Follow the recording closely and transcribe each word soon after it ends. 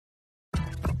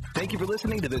Thank you for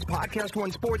listening to this Podcast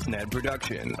One Sportsnet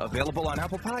production, available on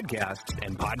Apple Podcasts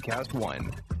and Podcast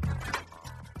One.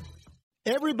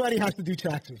 Everybody has to do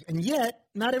taxes, and yet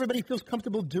not everybody feels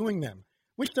comfortable doing them,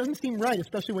 which doesn't seem right,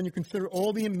 especially when you consider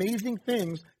all the amazing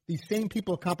things these same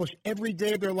people accomplish every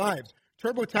day of their lives.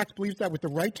 TurboTax believes that with the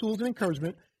right tools and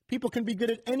encouragement, people can be good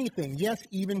at anything, yes,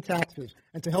 even taxes.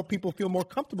 And to help people feel more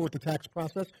comfortable with the tax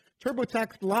process,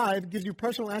 TurboTax Live gives you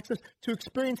personal access to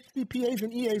experienced CPAs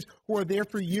and EAs who are there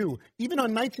for you, even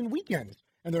on nights and weekends.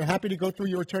 And they're happy to go through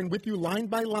your return with you line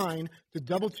by line to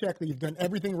double-check that you've done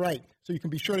everything right, so you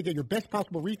can be sure to get your best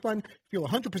possible refund, feel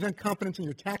 100% confidence in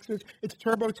your taxes. It's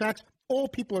TurboTax. All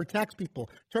people are tax people.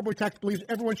 TurboTax believes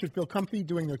everyone should feel comfy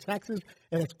doing their taxes,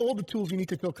 and it's all the tools you need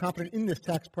to feel confident in this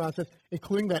tax process,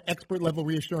 including that expert-level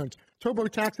reassurance.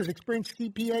 TurboTax has experienced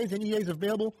CPAs and EAs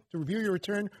available to review your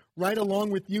return right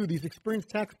along with you. These experienced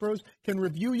tax pros can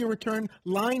review your return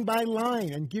line by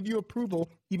line and give you approval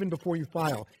even before you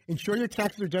file. Ensure your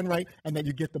taxes are done right and that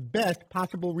you get the best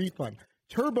possible refund.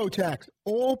 TurboTax.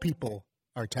 All people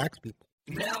are tax people.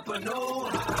 Napa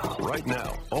know-how. Right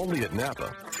now, only at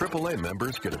Napa, AAA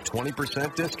members get a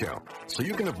 20% discount, so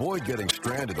you can avoid getting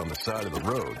stranded on the side of the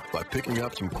road by picking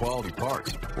up some quality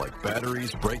parts like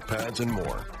batteries, brake pads, and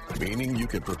more. Meaning you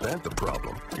can prevent the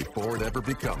problem before it ever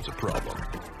becomes a problem.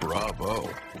 Bravo!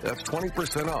 That's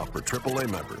 20% off for AAA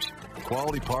members.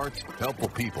 Quality parts, helpful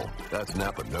people. That's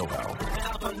Napa know-how.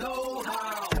 Napa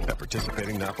know-how. At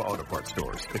participating Napa Auto Parts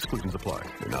stores. Exclusions apply.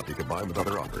 May not be combined with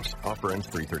other offers. Offer ends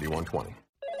 3/31/20.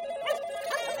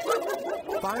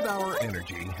 5-Hour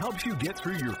Energy helps you get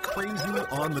through your crazy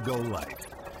on-the-go life.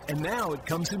 And now it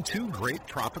comes in 2 great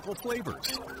tropical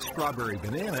flavors, strawberry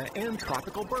banana and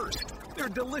tropical burst. They're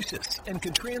delicious and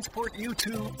can transport you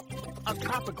to a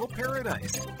tropical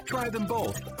paradise. Try them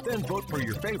both, then vote for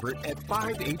your favorite at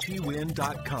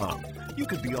 5hewin.com. You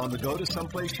could be on the go to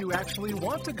someplace you actually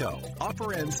want to go.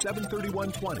 Offer ends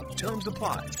 7/31/20. Terms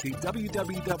apply. See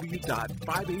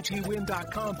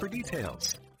www.5hewin.com for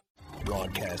details.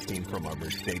 Broadcasting from our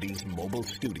Mercedes mobile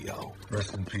studio.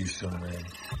 Rest in peace, son, man.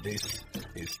 This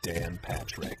is Dan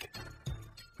Patrick.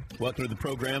 Welcome to the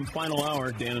program. Final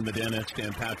hour, Dan and the Danettes,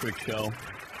 Dan Patrick Show.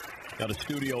 Got a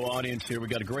studio audience here. We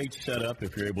got a great setup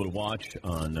if you're able to watch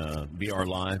on VR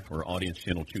Live or Audience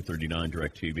Channel 239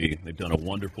 DirecTV. They've done a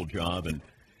wonderful job in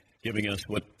giving us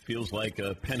what feels like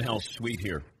a penthouse suite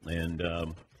here. And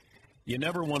you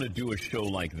never want to do a show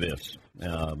like this.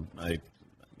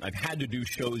 I've had to do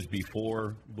shows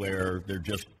before where they're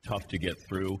just tough to get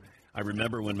through. I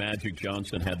remember when Magic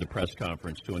Johnson had the press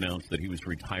conference to announce that he was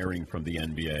retiring from the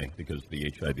NBA because of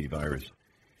the HIV virus.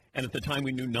 And at the time,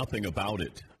 we knew nothing about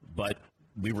it, but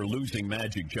we were losing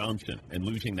Magic Johnson and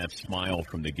losing that smile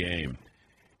from the game.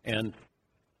 And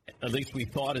at least we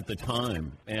thought at the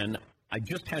time. And I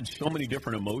just had so many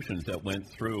different emotions that went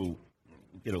through,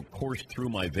 coursed through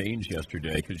my veins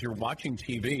yesterday because you're watching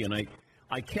TV, and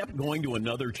I kept going to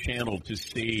another channel to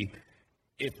see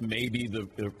if maybe the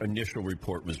initial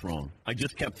report was wrong. I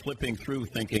just kept flipping through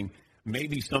thinking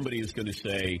maybe somebody is going to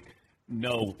say,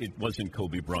 no, it wasn't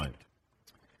Kobe Bryant.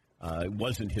 It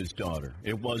wasn't his daughter.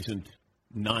 It wasn't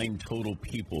 9 total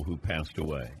people who passed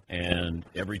away. And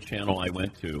every channel I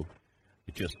went to,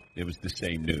 it was the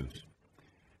same news.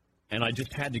 And I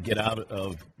just had to get out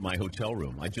of my hotel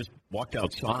room. I just walked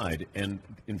outside, and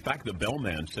in fact, the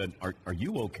bellman said, are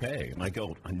you okay? And I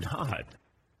go, I'm not.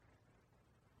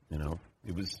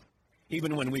 It was,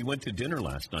 even when we went to dinner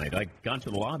last night, I got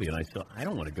to the lobby, and I said, I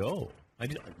don't want to go. I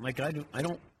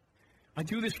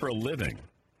do this for a living,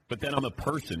 but then I'm a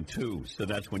person, too. So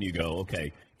that's when you go,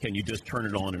 okay, can you just turn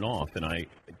it on and off? And I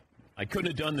couldn't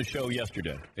have done the show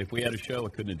yesterday. If we had a show, I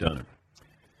couldn't have done it.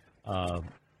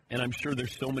 And I'm sure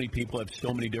there's so many people have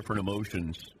so many different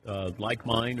emotions, like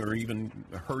mine, or even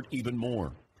hurt even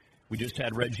more. We just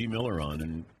had Reggie Miller on,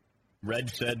 and Reg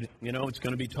said, it's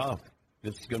going to be tough.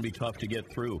 It's going to be tough to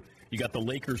get through. You got the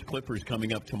Lakers-Clippers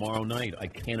coming up tomorrow night. I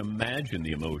can't imagine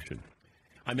the emotion.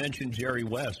 I mentioned Jerry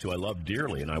West, who I love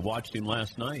dearly, and I watched him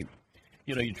last night.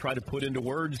 You try to put into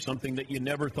words something that you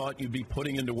never thought you'd be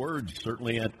putting into words,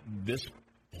 certainly at this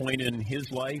point in his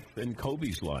life and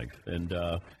Kobe's life. And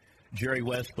Jerry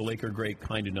West, the Laker great,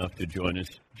 kind enough to join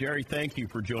us. Jerry, thank you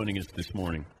for joining us this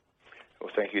morning. Well,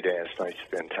 thank you, Dan. It's nice to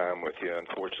spend time with you.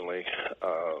 Unfortunately,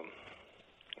 a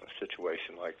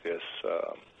situation like this,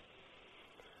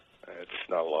 it's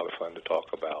not a lot of fun to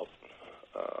talk about.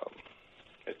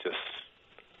 It's just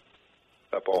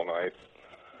up all night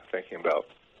thinking about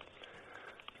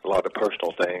a lot of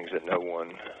personal things that no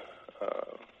one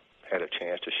had a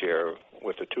chance to share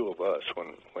with the two of us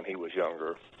when he was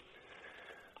younger,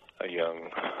 a young,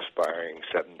 aspiring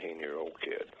 17-year-old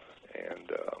kid.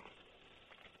 And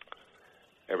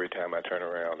every time I turn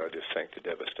around, I just think the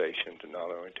devastation to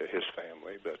not only to his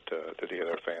family, but to the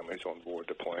other families on board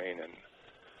the plane, and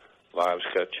lives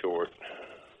cut short,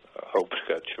 hopes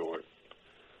cut short.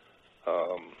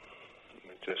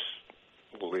 It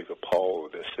just will leave a pall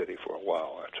of this city for a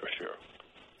while, that's for sure.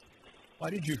 Why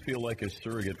did you feel like a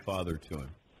surrogate father to him?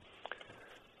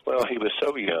 Well, he was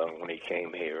so young when he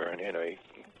came here, and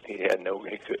he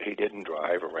didn't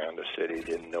drive around the city,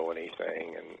 didn't know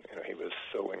anything, and he was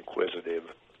so inquisitive.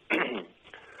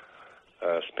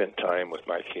 Spent time with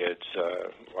my kids,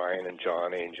 Ryan and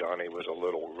Johnny was a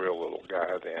real little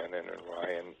guy then, and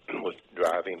Ryan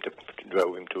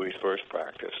drove him to his first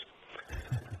practice.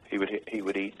 He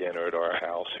would eat dinner at our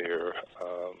house here.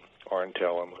 Arn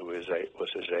Tellum, who was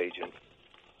his agent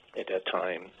at that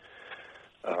time,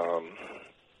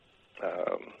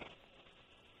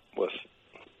 was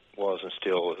and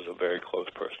still is a very close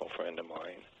personal friend of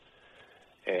mine.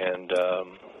 And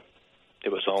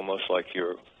it was almost like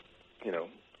you're,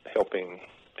 helping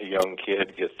a young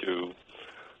kid get through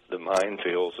the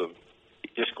minefields of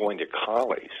just going to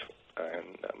college,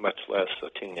 and much less a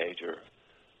teenager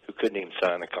who couldn't even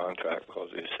sign a contract because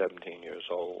he was 17 years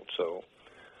old. So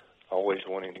always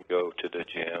wanting to go to the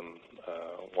gym,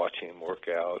 watch him work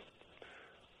out,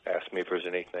 ask me if there's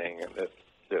anything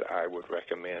that I would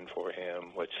recommend for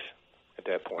him, which at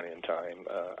that point in time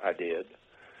I did.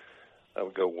 I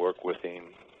would go work with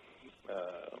him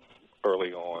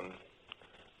early on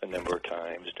a number of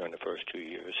times during the first 2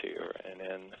 years here, and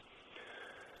then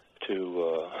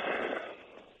to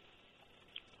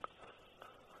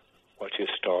watch his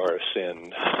star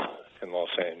ascend in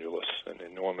Los Angeles, an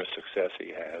enormous success he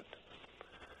had.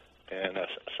 And I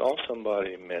saw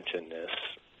somebody mention this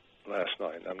last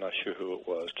night, and I'm not sure who it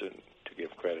was to give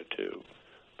credit to,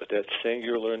 but that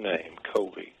singular name,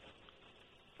 Kobe.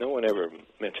 No one ever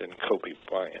mentioned Kobe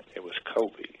Bryant. It was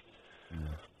Kobe.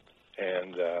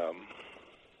 And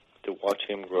to watch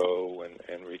him grow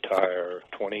and retire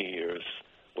 20 years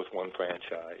with one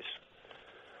franchise,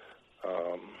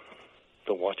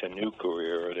 to watch a new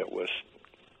career that was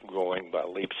growing by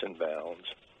leaps and bounds.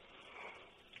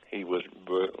 He was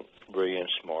brilliant,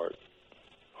 smart,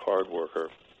 hard worker,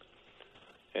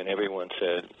 and everyone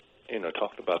said,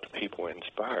 talked about the people he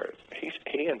inspired.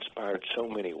 He inspired so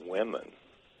many women.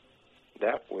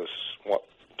 That was what,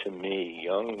 to me,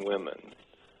 young women,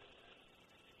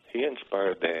 he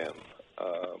inspired them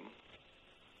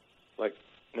like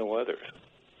no others.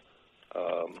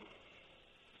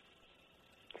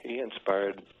 He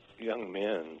inspired young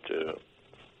men to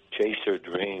chase their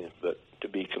dreams, but to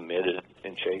be committed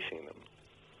in chasing them.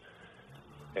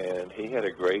 And he had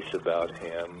a grace about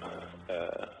him.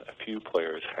 A few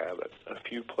players have it. A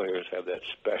few players have that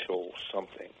special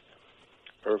something.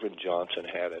 Irvin Johnson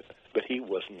had it, but he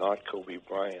was not Kobe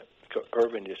Bryant.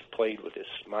 Irvin just played with this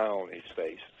smile on his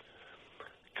face.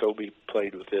 Kobe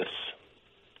played with this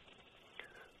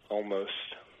almost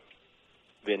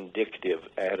vindictive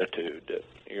attitude that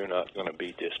you're not going to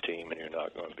beat this team and you're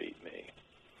not going to beat me.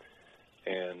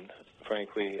 And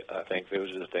frankly, I think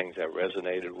those are the things I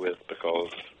resonated with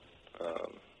because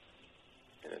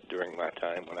during my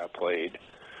time when I played,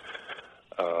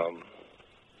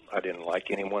 I didn't like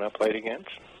anyone I played against.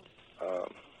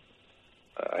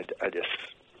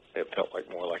 It felt like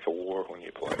more like a war when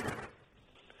you played.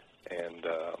 And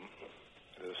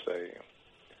as I say,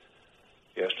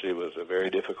 yesterday was a very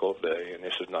difficult day, and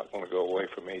this is not going to go away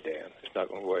for me, Dan. It's not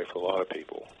going to go away for a lot of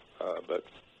people, but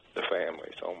the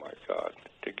families, oh my God,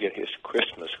 to get his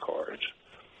Christmas cards,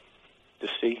 to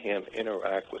see him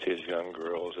interact with his young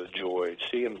girls, a joy.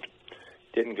 See him,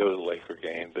 didn't go to the Laker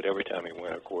game, but every time he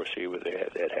went, of course, they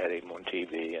had him on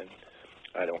TV, and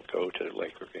I don't go to the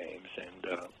Laker games. And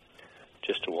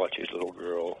just to watch his little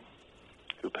girl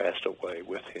who passed away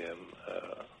with him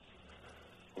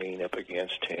lean up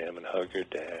against him and hug her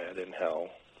dad, and how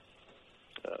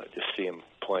just see him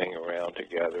playing around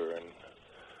together. And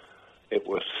it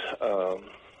was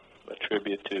a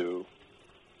tribute to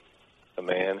a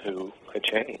man who had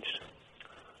changed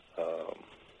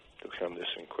to become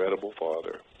this incredible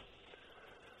father,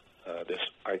 this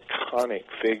iconic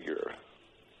figure,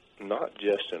 not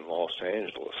just in Los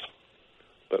Angeles,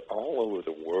 but all over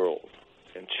the world,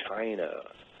 in China,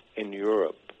 in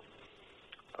Europe.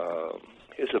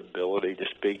 His ability to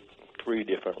speak 3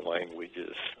 different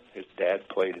languages. His dad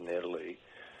played in Italy.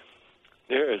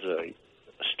 There is a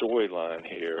storyline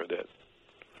here that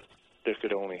this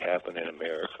could only happen in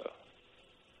America,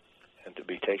 and to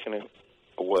be taken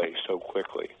away so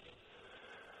quickly,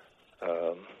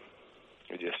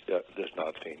 it just does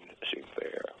not seem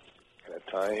fair. And at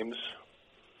times,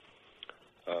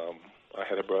 I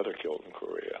had a brother killed in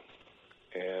Korea,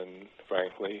 And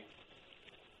frankly,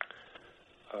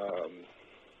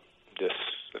 this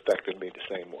affected me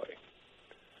the same way.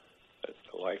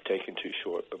 Life taken too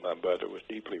short, but my brother was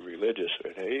deeply religious,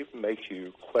 and it even makes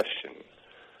you question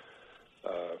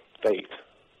faith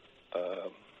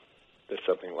that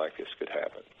something like this could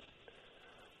happen.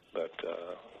 But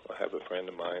I have a friend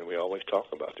of mine, we always talk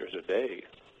about there's a day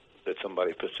that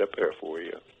somebody puts up there for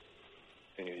you,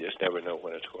 and you just never know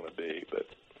when it's going to be. But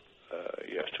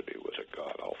yesterday was a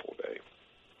god-awful day.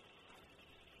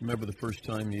 Remember the first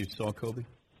time you saw Kobe?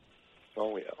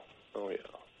 Oh, yeah.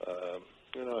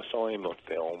 I saw him on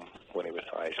film when he was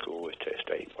in high school with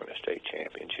State, won a state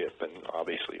championship, and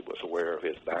obviously was aware of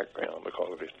his background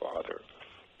because of his father.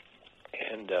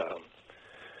 And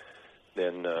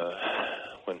then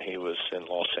when he was in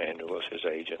Los Angeles, his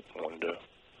agent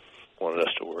wanted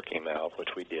us to work him out, which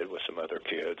we did with some other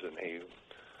kids, and he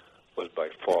was by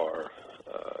far,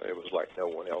 it was like no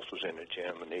one else was in the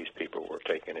gym, and these people were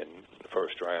taken in the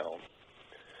first round.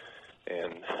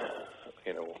 And,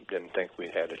 didn't think we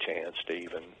had a chance to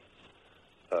even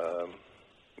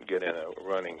get in a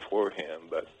running for him.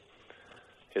 But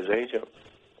his agent,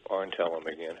 Arn Tellem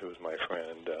again, who was my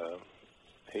friend,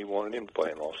 he wanted him to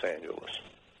play in Los Angeles.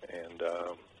 And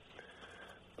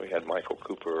we had Michael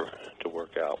Cooper to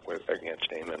work out with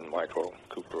against him, and Michael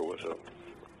Cooper was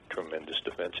a tremendous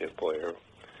defensive player.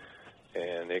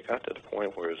 And it got to the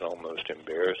point where it was almost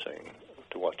embarrassing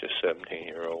to watch this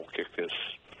 17-year-old kick this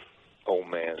old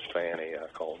man's fanny, I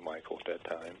called Michael at that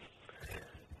time.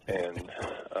 And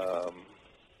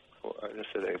I just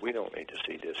said, hey, we don't need to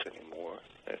see this anymore.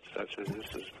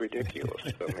 This is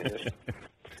ridiculous. I mean,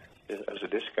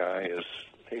 this guy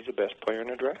he's the best player in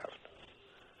the draft.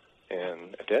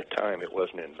 And at that time, it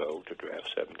wasn't in vogue to draft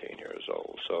 17 years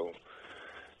old. So,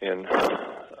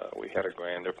 we had a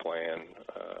grander plan.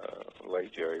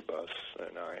 Late Jerry Buss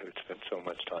and I had spent so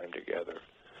much time together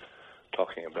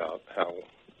talking about how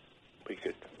we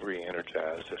could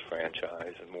re-energize this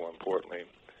franchise and, more importantly,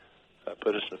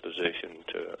 put us in a position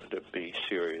to be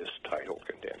serious title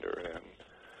contender. And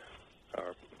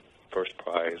our first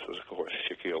prize was, of course,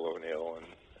 Shaquille O'Neal, and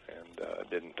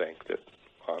didn't think that,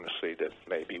 honestly, that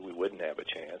maybe we wouldn't have a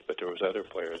chance. But there was other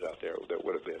players out there that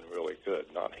would have been really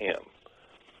good, not him,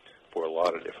 for a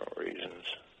lot of different reasons.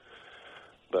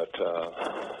 But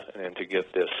and to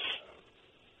get this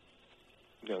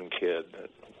young kid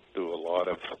through a lot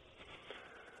of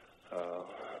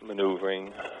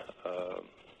maneuvering,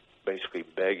 basically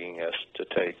begging us to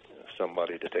take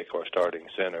somebody to take our starting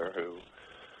center, who,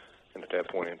 and at that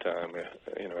point in time,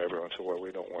 everyone said, well,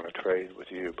 we don't want to trade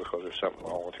with you because there's something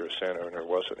wrong with your center, and there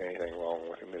wasn't anything wrong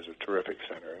with him. He was a terrific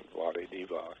center, Vlade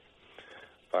Divac.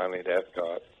 Finally, that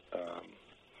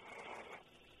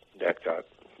got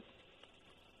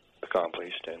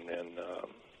accomplished, and then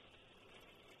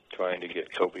trying to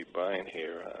get Kobe Bryant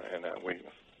here, and we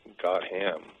got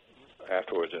him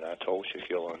afterwards. And I told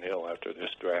Shaquille O'Neal after this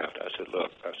draft, I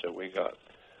said, we got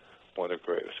one of the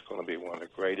greatest, going to be one of the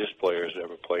greatest players that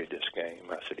ever played this game.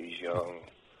 I said, he's young,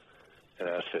 and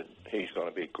I said, he's going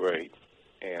to be great.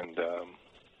 And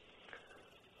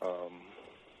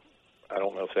I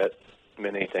don't know if that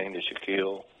meant anything to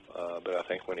Shaquille, but I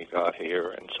think when he got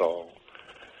here and saw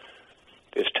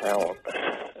his talent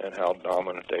and how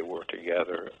dominant they were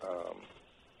together,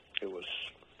 it was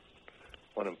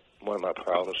one of my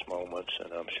proudest moments,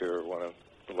 and I'm sure one of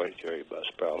the late Jerry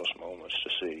Buss' proudest moments, to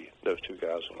see those two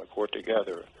guys on the court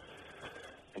together.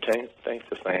 And thank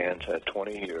the fans. Had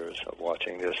 20 years of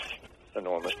watching this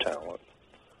enormous talent,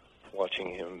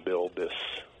 watching him build this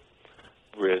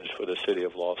bridge for the city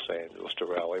of Los Angeles to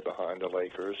rally behind the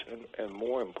Lakers, and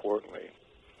more importantly,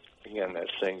 again, that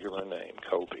singular name,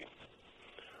 Kobe.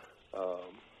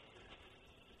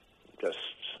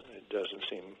 It doesn't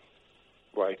seem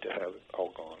right to have it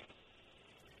all gone.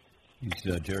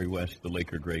 He's Jerry West, the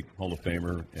Laker great Hall of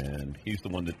Famer, and he's the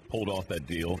one that pulled off that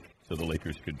deal so the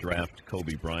Lakers could draft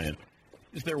Kobe Bryant.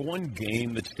 Is there one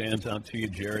game that stands out to you,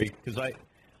 Jerry? Because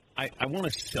I want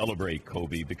to celebrate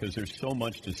Kobe because there's so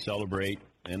much to celebrate,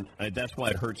 and that's why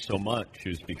it hurts so much,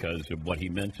 is because of what he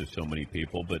meant to so many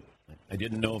people. But I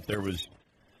didn't know if there was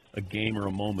a game or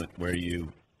a moment where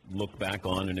you look back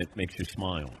on and it makes you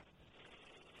smile.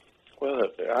 Well,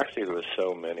 actually, there was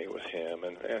so many with him,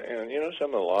 and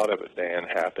a lot of it, Dan,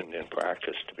 happened in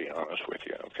practice, to be honest with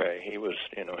you, okay? He was,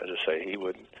 as I say, he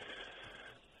would,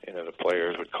 the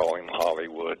players would call him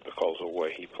Hollywood because of the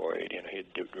way he played.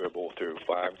 He'd dribble through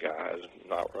five guys,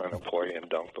 not run a play and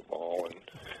dunk the ball,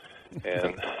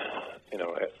 and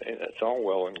it's all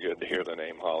well and good to hear the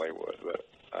name Hollywood, but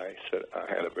I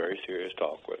had a very serious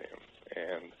talk with him,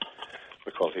 and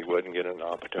because he wouldn't get an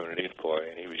opportunity to play,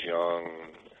 and he was young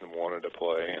and wanted to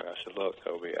play. And I said, look,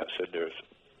 Kobe, I said,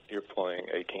 you're playing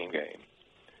a team game.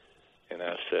 And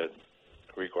I said,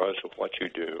 regardless of what you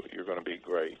do, you're going to be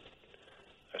great.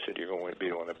 I said, you're going to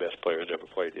be one of the best players ever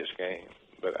played this game.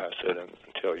 But I said,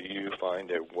 until you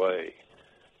find a way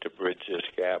to bridge this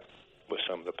gap with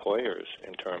some of the players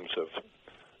in terms of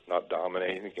not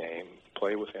dominating the game,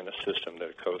 play within a system that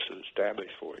a coach has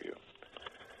established for you.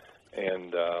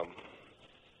 And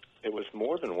it was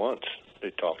more than once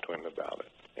they talked to him about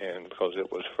it. And because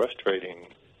it was frustrating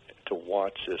to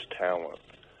watch this talent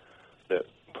that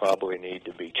probably need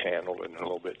to be channeled in a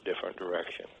little bit different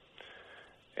direction.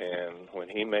 And when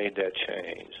he made that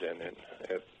change, and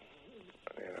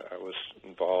I was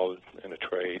involved in a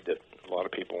trade that a lot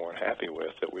of people weren't happy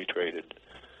with, that we traded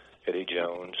Eddie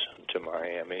Jones to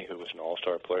Miami, who was an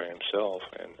all-star player himself,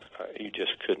 and you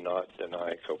just could not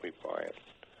deny Kobe Bryant.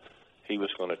 He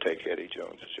was going to take Eddie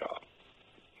Jones' job.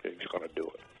 He was going to do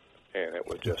it. And it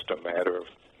was just a matter of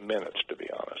minutes, to be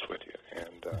honest with you.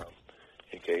 And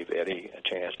it gave Eddie a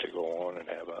chance to go on and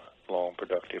have a long,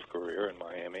 productive career in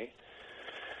Miami.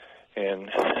 And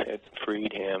it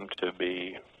freed him to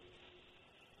be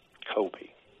Kobe.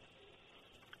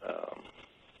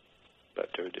 But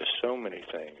there were just so many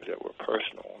things that were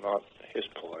personal, not his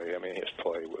play. I mean, his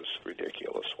play was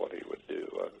ridiculous, what he would do.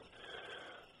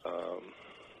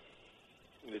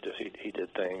 He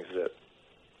did things that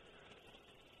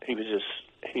he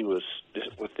was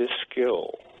just with this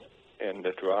skill and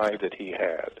the drive that he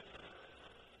had.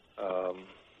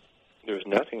 There was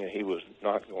nothing that he was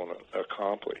not going to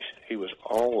accomplish. He was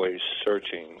always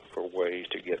searching for ways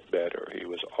to get better. He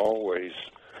was always,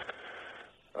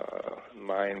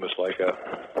 mine was like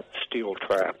a steel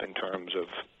trap in terms of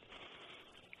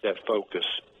that focus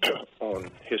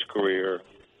on his career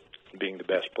being the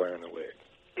best player in the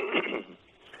league.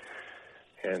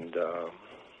 And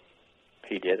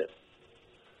he did it.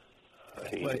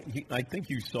 I think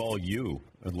you saw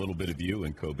a little bit of you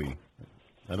in Kobe.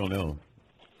 I don't know.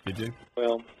 Did you?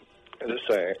 Well, as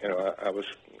I say, I was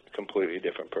a completely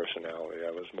different personality.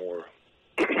 I was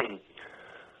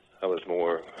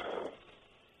more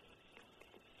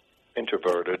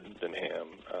introverted than him,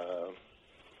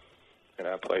 and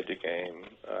I played the game.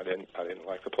 I didn't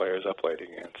like the players I played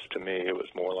against. To me, it was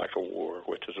more like a war,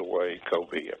 which is the way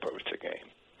Kobe approached the game.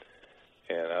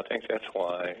 And I think that's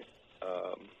why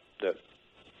that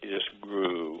he just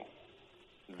grew.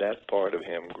 That part of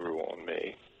him grew on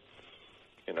me.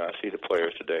 I see the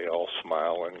players today all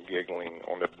smiling, giggling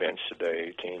on the bench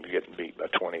today, teams getting beat by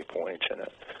 20 points. And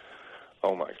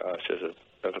oh, my gosh,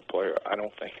 as a player, I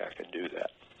don't think I could do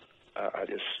that. I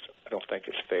don't think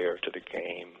it's fair to the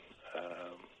game.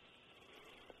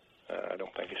 I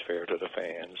don't think it's fair to the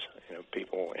fans.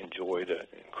 People enjoy the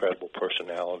incredible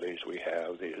personalities we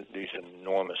have, these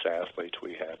enormous athletes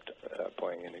we have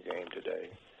playing in the game today.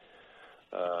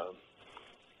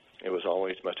 It was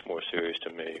always much more serious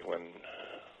to me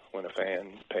when a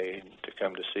fan paid to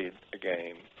come to see a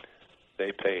game.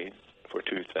 They paid for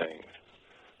two things: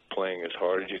 playing as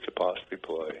hard as you could possibly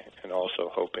play, and also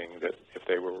hoping that if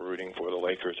they were rooting for the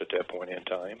Lakers at that point in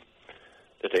time,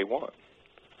 that they won.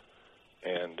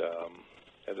 And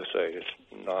as I say, it's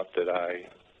not that I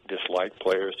dislike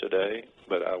players today,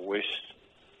 but I wish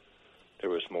there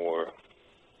was more.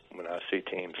 When I see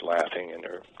teams laughing and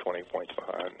they're 20 points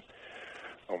behind,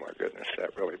 oh my goodness,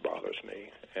 that really bothers me.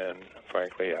 And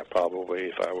frankly, I probably,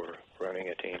 if I were running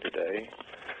a team today,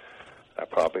 I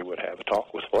probably would have a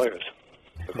talk with players,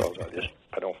 because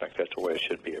I don't think that's the way it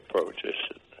should be approached.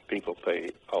 People pay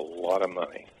a lot of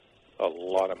money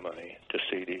to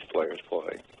see these players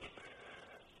play.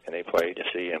 And they play to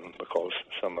see them because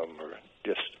some of them are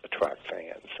just attract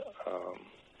fans.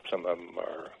 Some of them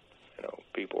are,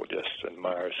 people just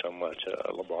admire so much.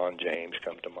 LeBron James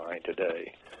comes to mind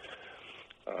today.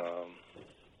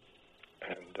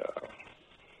 And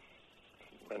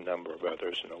a number of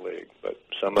others in the league. But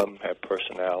some of them have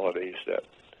personalities that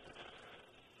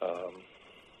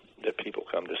people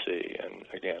come to see. And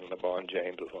again, LeBron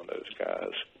James was one of those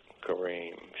guys.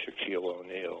 Kareem, Shaquille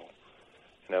O'Neal.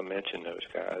 And I mentioned those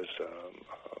guys,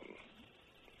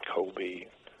 Kobe,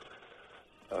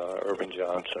 Irvin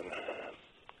Johnson.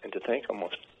 And to think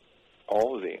almost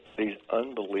all of these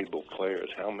unbelievable players,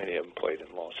 how many of them played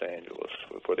in Los Angeles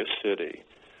for this city,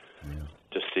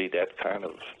 to see that kind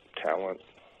of talent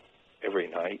every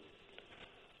night.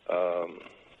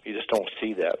 You just don't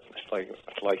see that.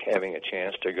 It's like having a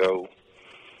chance to go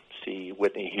see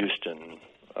Whitney Houston,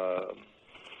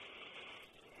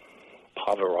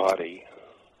 Pavarotti.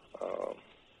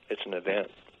 It's an event,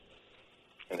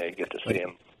 and they get to see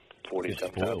him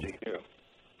 40-some times a year.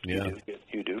 Yeah.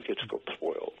 You do get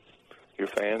spoiled. Your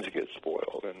fans get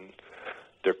spoiled, and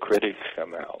their critics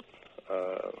come out.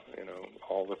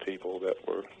 All the people that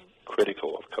were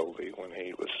critical of Kobe when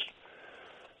he was,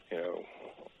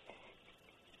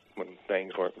 when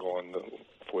things weren't going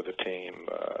for the team,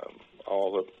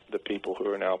 all the people who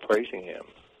are now praising him,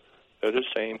 they're the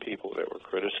same people that were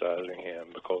criticizing him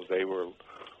because they were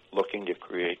looking to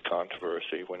create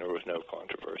controversy when there was no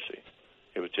controversy.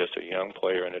 It was just a young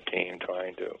player and a team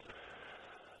trying to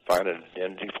find an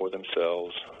identity for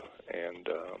themselves, and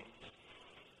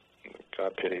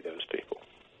God pity those people.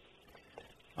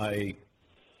 I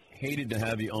hated to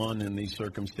have you on in these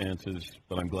circumstances,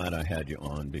 but I'm glad I had you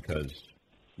on because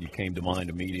you came to mind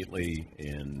immediately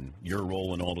in your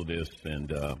role in all of this,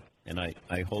 and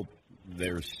I hope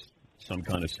there's some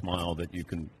kind of smile that you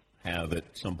can have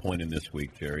at some point in this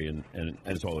week, Jerry. And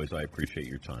as always, I appreciate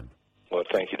your time. Well,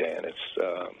 thank you, Dan.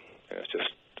 It's just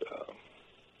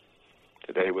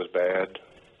today was bad.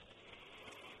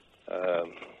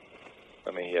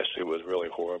 Yesterday was really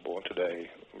horrible, and today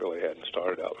really hadn't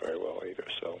started out very well either.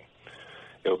 So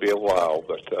it'll be a while,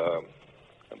 but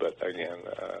again,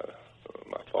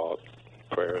 my thoughts,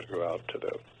 prayers go out to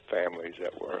the families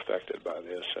that were affected by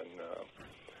this,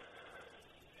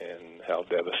 and how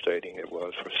devastating it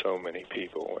was for so many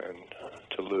people, and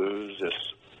to lose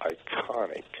this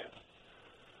iconic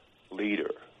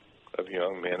leader of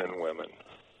young men and women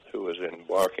who is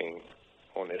embarking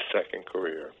on his second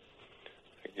career.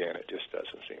 Again, it just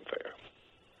doesn't seem fair.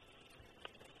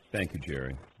 Thank you,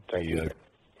 Jerry. Thank you.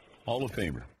 Hall of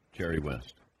Famer, Jerry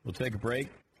West. We'll take a break.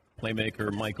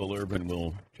 Playmaker Michael Irvin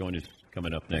will join us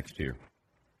coming up next here.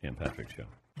 Dan Patrick Show.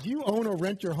 Do you own or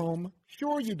rent your home?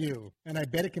 Sure you do, and I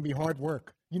bet it can be hard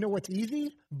work. You know what's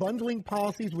easy? Bundling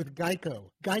policies with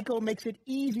Geico. Geico makes it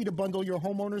easy to bundle your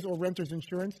homeowner's or renter's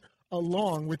insurance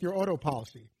along with your auto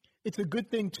policy. It's a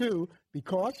good thing, too,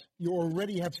 because you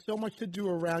already have so much to do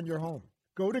around your home.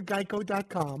 Go to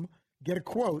geico.com, get a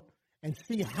quote, and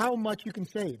see how much you can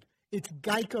save. It's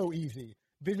Geico easy.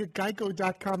 Visit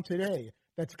geico.com today.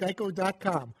 That's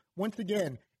geico.com. Once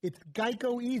again, it's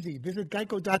Geico easy. Visit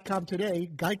geico.com today,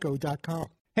 geico.com.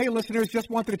 Hey, listeners, just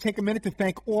wanted to take a minute to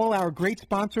thank all our great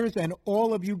sponsors and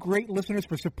all of you great listeners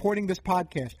for supporting this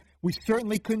podcast. We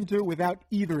certainly couldn't do it without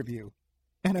either of you.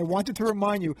 And I wanted to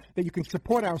remind you that you can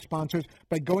support our sponsors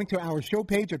by going to our show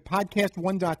page at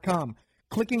podcast1.com,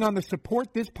 clicking on the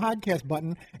Support This Podcast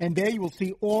button, and there you will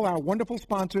see all our wonderful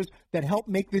sponsors that help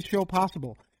make this show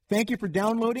possible. Thank you for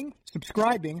downloading,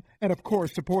 subscribing, and, of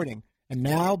course, supporting. And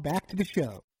now, back to the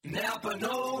show. Napa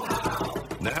know-how.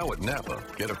 Now at Napa,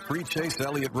 get a free Chase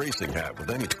Elliott racing hat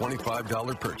with any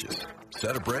 $25 purchase.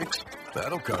 Set of brakes?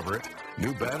 That'll cover it.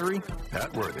 New battery?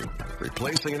 Hat worthy.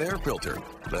 Replacing an air filter?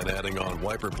 Then adding on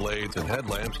wiper blades and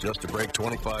headlamps just to break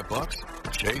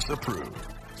 $25? Chase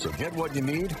approved. So get what you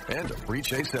need and a free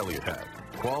Chase Elliott hat.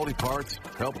 Quality parts,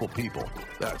 helpful people.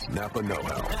 That's Napa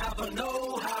know-how. Napa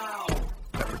know-how.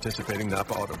 At participating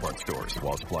Napa Auto Parts stores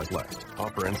while supplies last.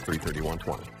 Offer ends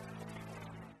 3/31/20.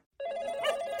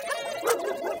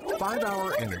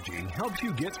 5-Hour Energy helps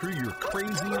you get through your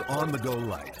crazy on-the-go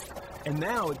life. And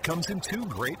now it comes in 2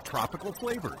 great tropical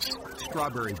flavors,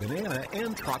 strawberry banana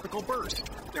and tropical burst.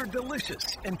 They're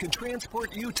delicious and can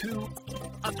transport you to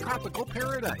a tropical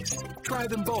paradise. Try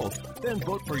them both, then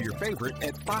vote for your favorite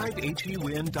at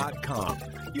 5hewin.com.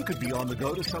 You could be on the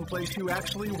go to someplace you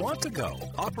actually want to go.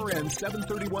 Offer ends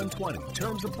 7/31/20.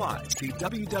 Terms apply. See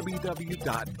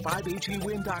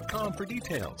www.5hewin.com for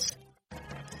details.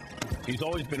 He's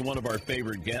always been one of our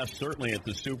favorite guests, certainly at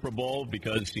the Super Bowl,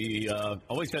 because he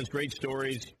always has great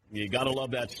stories. You got to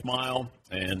love that smile.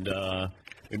 And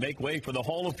we make way for the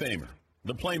Hall of Famer,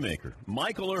 the playmaker,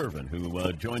 Michael Irvin,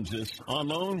 who joins us on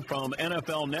loan from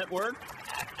NFL Network.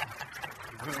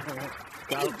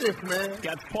 Who's this, man?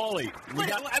 Got Paulie.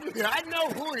 I know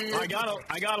who he is. I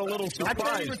got a little surprise, I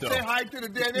can't even though. say hi to the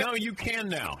dead. No, you can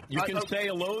now. You can say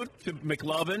hello to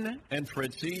McLovin and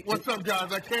Fritzy. What's up,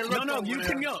 guys? I can't look. No, over you there.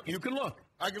 can look. You can look.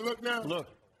 I can look now? Look.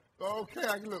 Okay,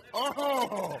 I can look.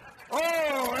 Oh,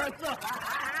 that's a...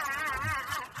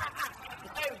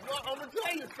 Hey, well, I'm going to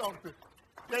tell you something.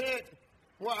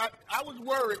 Well, I was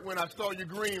worried when I saw your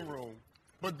green room,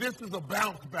 but this is a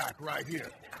bounce back right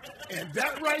here. And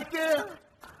that right there,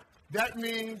 that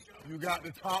means you got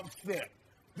the top set.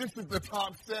 This is the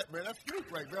top set, man. That's sweet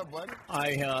right there, buddy.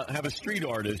 I have a street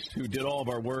artist who did all of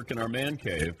our work in our man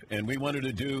cave, and we wanted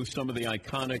to do some of the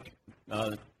iconic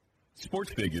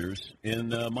sports figures in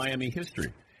Miami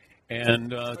history.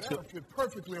 And that would fit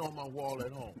perfectly on my wall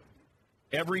at home.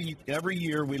 Every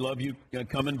year we love you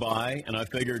coming by, and I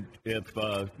figured if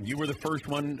you were the first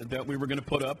one that we were going to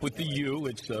put up with the U,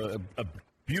 it's a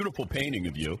beautiful painting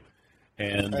of you.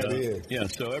 And That is. yeah,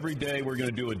 so every day we're going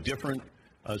to do a different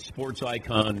sports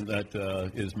icon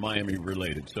that is Miami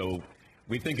related. So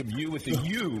we think of you with the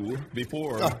U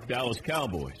before Dallas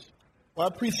Cowboys. Well,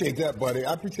 I appreciate that, buddy.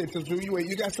 I appreciate this.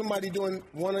 You got somebody doing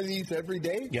one of these every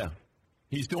day? Yeah,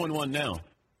 he's doing one now.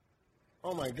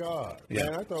 Oh my God!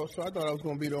 Yeah. Man, I thought I was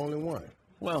going to be the only one.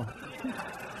 Well,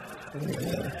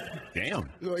 damn.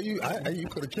 You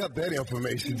could have kept that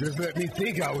information. Just let me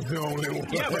think I was the only one.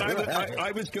 Yeah, but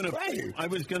I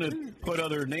was gonna put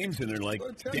other names in there like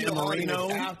Dan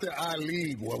Marino. After I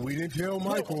leave, well, we didn't tell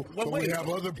Michael, but we have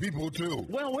other people too.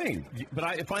 Well, wait,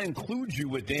 but if I include you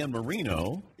with Dan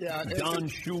Marino, Don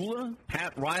Shula,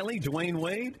 Pat Riley, Dwayne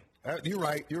Wade. You're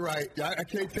right. I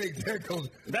can't take that because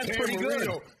that's pretty good.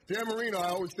 Dan Marino, I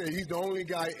always say he's the only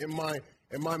guy in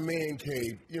my man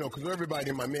cave. Because everybody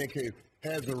in my man cave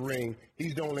has a ring.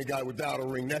 He's the only guy without a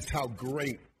ring. That's how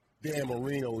great Dan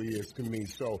Marino is to me.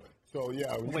 So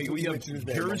yeah. Wait, you have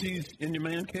jerseys in your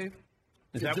man cave?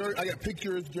 I got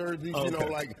pictures, jerseys. Oh, okay.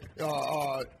 Like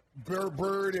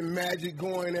Bird and Magic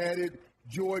going at it.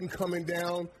 Jordan coming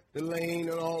down the lane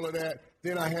and all of that.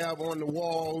 Then I have on the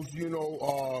walls,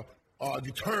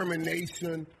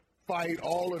 determination, fight,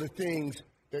 all of the things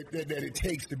that it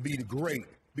takes to be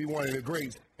be one of the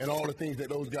greats, and all the things that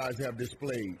those guys have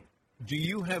displayed. Do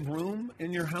you have room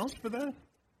in your house for that?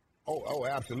 Oh,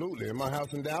 absolutely. In my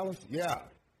house in Dallas? Yeah.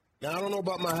 Now, I don't know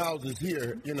about my houses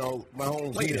here, my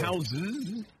homes here. Wait,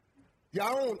 houses? Yeah,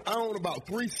 I own about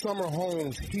 3 summer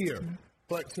homes here.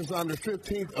 But since I'm the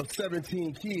 15th of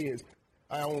 17 kids,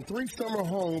 I own 3 summer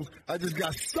homes. I just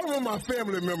got some of my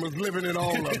family members living in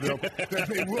all of them that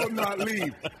they will not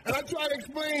leave. And I try to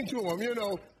explain to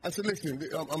them, I said, listen,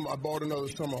 I bought another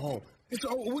summer home. They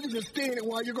said, we can just stay in it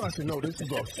while you're gone. I said, no, this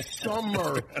is a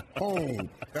summer home.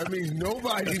 That means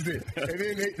nobody's in. And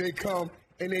then they come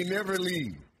and they never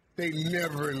leave. They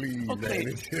never leave, okay.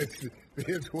 Man.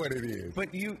 It's what it is.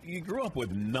 But you grew up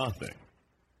with nothing.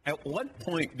 At what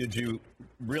point did you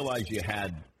realize you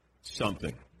had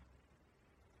something?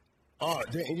 Oh,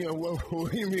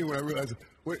 what do you mean when I realized?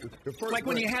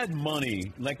 When you had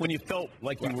money, like when you felt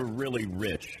like you were really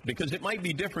rich, because it might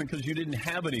be different because you didn't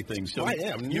have anything. So I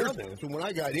have nothing. So when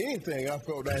I got anything, I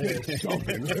felt I had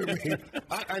something.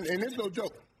 And it's no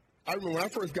joke. I remember when I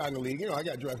first got in the league, I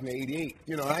got drafted in '88.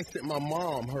 I sent my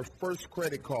mom her first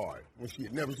credit card when she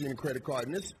had never seen a credit card.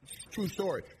 And this is a true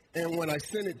story. And when I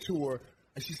sent it to her,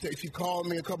 she called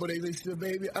me a couple of days later. She said,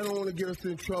 baby, I don't want to get us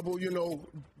in trouble.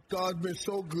 God's been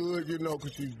so good,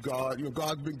 because she's God.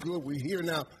 God's been good. We're here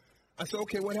now. I said,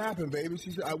 okay, what happened, baby?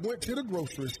 She said, I went to the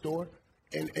grocery store,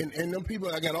 and them people,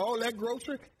 I got all that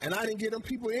grocery, and I didn't get them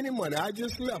people any money. I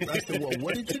just left. I said, well,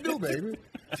 what did you do, baby?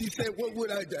 She said, what would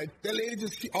I do? That lady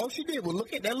all she did was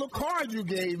look at that little card you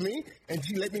gave me, and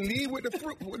she let me leave with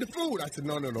the food. I said,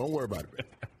 no, don't worry about it, baby.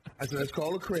 I said, let's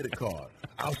call a credit card.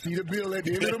 I'll see the bill at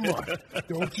the end of the month.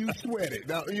 Don't you sweat it.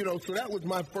 Now, so that was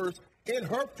my first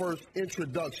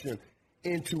introduction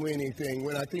into anything.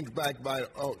 When I think back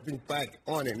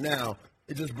on it now,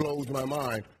 it just blows my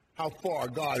mind how far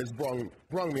God has brung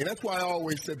me. And that's why I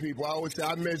always say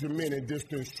I measure men in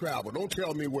distance travel. Don't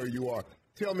tell me where you are.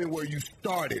 Tell me where you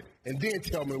started, and then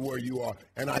tell me where you are,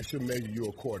 and I should measure you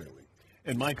accordingly.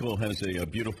 And Michael has a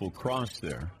beautiful cross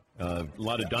there. A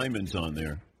lot of diamonds on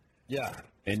there. Yeah.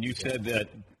 And you said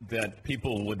that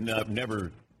people would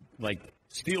never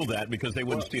steal that because they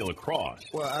wouldn't steal a cross.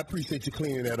 Well, I appreciate you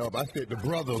cleaning that up. I said the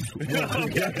brothers.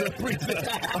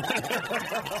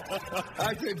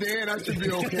 I said, Dan, I should be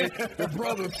okay. The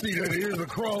brothers see that here's a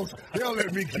cross. They'll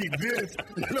let me keep this.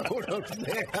 You know what I'm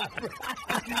saying?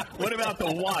 What about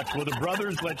the watch? Will the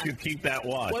brothers let you keep that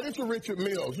watch? Well, it's a Richard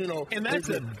Mills, And that's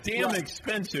a damn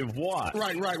expensive watch.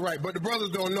 Right. But the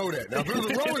brothers don't know that. Now, if it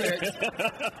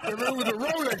was a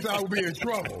Rolex, I would be in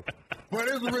trouble. But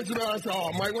it's a Richard Mills. I said,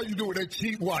 oh, Mike, what you do with that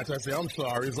cheap watch? I said, I'm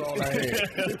sorry. It's all I had.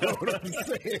 You know what I'm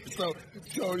saying? So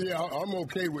yeah, I'm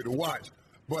okay with the watch.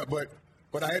 But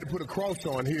I had to put a cross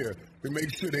on here to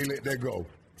make sure they let that go.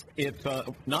 If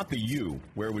not the U,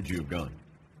 where would you have gone?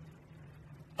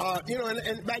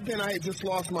 And back then I had just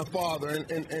lost my father.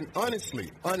 And honestly,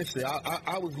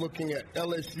 I was looking at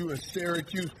LSU and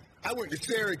Syracuse. I went to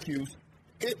Syracuse.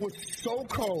 It was so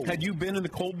cold. Had you been in the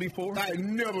cold before? I had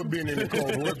never been in the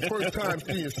cold. It was the first time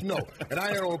seeing snow. And I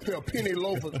had on a pair of penny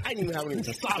loafers. I didn't even have any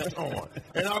socks on.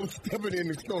 And I was stepping in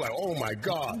the snow like, oh, my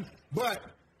God. But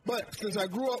since I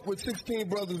grew up with 16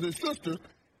 brothers and sisters,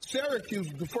 Syracuse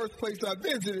was the first place I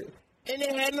visited, and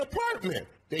they had an apartment.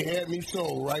 They had me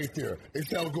sold right there. They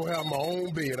said I was going to have my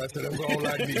own bed. I said, that's all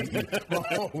I need.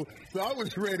 So I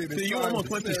was ready to So you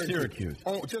almost went to Syracuse?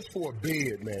 Just for a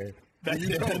bed, man. When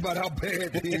you talk about how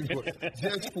bad teams were,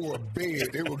 just for a bed,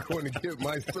 they were going to give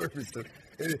my service.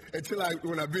 Until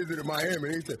when I visited Miami,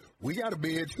 they said, we got a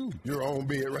bed too, your own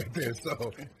bed right there.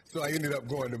 So I ended up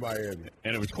going to Miami.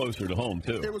 And it was closer to home,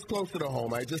 too. It was closer to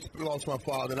home. I just lost my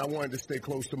father, and I wanted to stay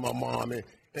close to my mom, and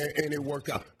it worked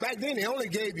out. Back then, they only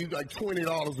gave you like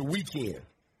 $20 a weekend.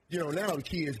 Now the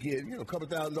kids get, a couple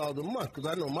 $1,000s a month, because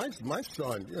I know my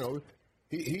son,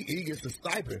 he gets a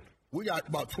stipend. We got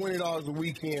about $20 a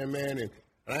weekend, man, and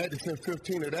I had to send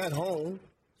 15 of that home,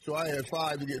 so I had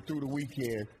 5 to get through the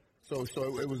weekend. So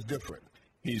it was different.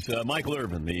 He's Michael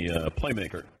Irvin, the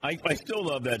playmaker. I still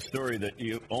love that story that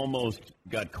you almost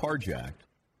got carjacked.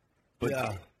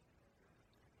 But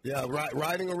Yeah,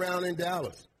 riding around in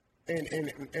Dallas in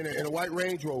a white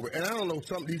Range Rover. And I don't know,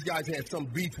 these guys had some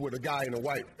beef with a guy in a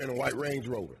white Range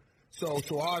Rover. So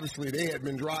obviously they had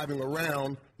been driving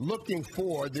around looking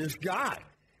for this guy.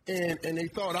 And they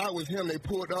thought I was him. They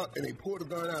pulled up, and they pulled a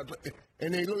gun out.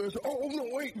 And they looked and said, oh, no,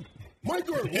 wait.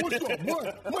 Michael, what's up?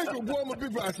 What? Michael, boy, I'm a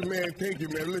big guy. I said, man, thank you,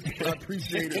 man. Listen, I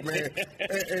appreciate it, man.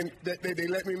 And they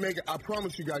let me make it. I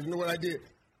promise you guys, you know what I did?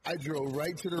 I drove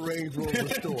right to the Range Rover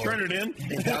store. Turn it in?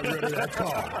 And got rid of that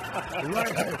car.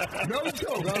 Right. No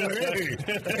joke. I was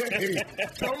like, hey,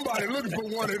 somebody looking for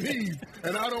one of these,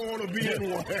 and I don't want to be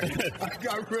in one. I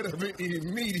got rid of it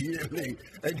immediately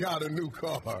and got a new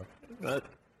car.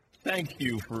 Thank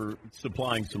you for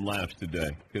supplying some laughs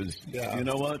today, because you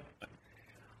know what?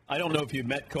 I don't know if you've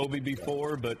met Kobe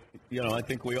before, but, I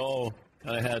think we all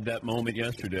kind of had that moment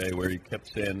yesterday where he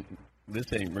kept saying,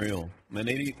 this ain't real. And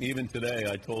even today,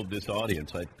 I told this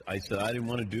audience, I said I didn't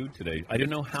want to do today. I didn't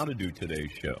know how to do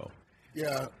today's show.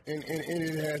 Yeah, and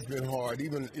it has been hard,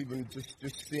 even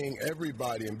just seeing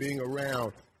everybody and being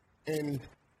around. And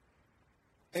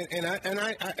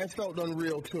I felt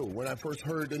unreal, too, when I first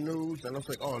heard the news. And I was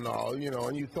like, oh, no,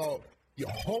 and you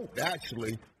hoped,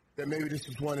 actually, that maybe this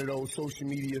is one of those social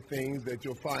media things that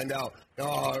you'll find out,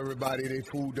 everybody, they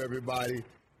fooled everybody.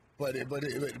 But it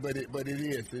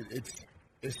is.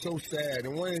 It's so sad.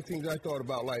 And one of the things I thought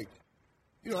about, I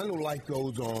know life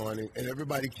goes on and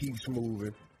everybody keeps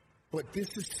moving, but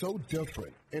this is so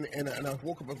different. And I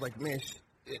woke up, I was like, man,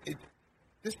 this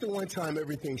is the one time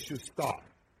everything should stop.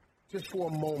 Just for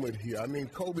a moment here. I mean,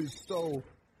 it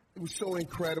was so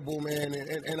incredible, man,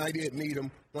 and I did meet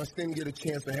him. I didn't get a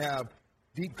chance to have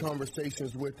deep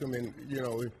conversations with him, and,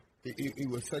 he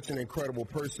was such an incredible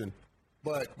person.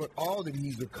 But all that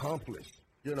he's accomplished,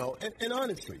 and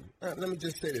honestly, let me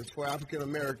just say this, for African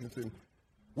Americans, and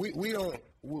we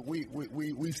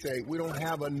say we don't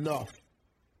have enough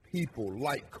people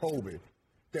like Kobe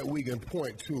that we can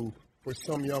point to for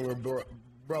some younger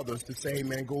brothers to say, hey,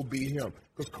 man, go be him.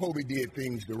 Because Kobe did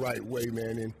things the right way,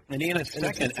 man. And he had a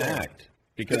second act,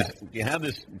 because you have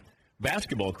this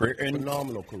basketball career. And,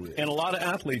 phenomenal career. And a lot of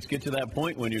athletes get to that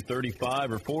point when you're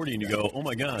 35 or 40 and you go, oh,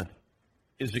 my God,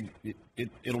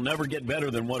 it'll never get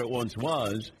better than what it once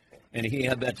was. And he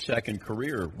had that second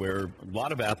career where a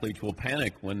lot of athletes will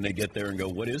panic when they get there and go,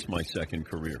 what is my second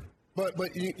career?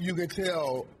 But you can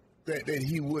tell that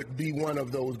he would be one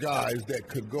of those guys that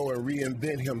could go and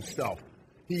reinvent himself.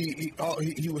 He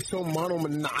was so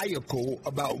monomaniacal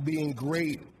about being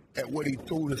great at what he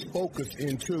threw his focus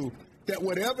into that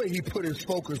whatever he put his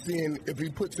focus in, if he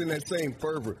puts in that same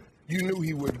fervor, you knew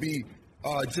he would be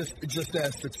just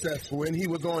as successful. And he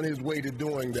was on his way to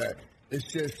doing that.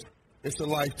 It's a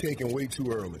life taken way too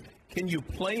early. Can you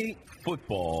play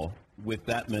football with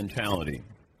that mentality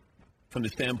from the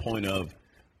standpoint of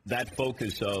that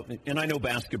focus of, and I know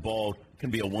basketball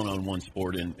can be a one-on-one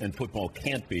sport and football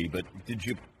can't be, but did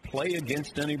you play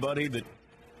against anybody that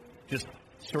just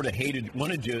sort of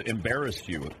wanted to embarrass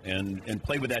you and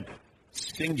play with that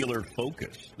singular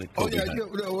focus that Kobe had?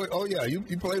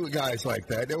 You play with guys like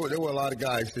that. There were a lot of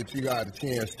guys that you got a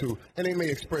chance to, and they may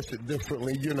express it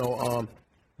differently,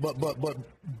 but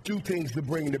do things to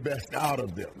bring the best out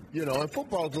of them, And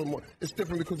football it's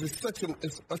different because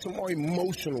it's a more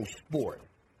emotional sport.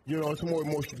 It's a more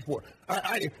emotional sport.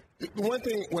 The one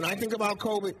thing, when I think about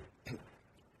Kobe,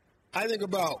 I think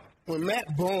about when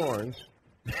Matt Barnes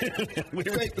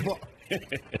take the ball.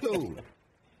 Dude,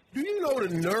 do you know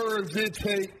the nerves it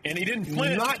takes? And he didn't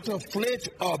flinch. Not to flinch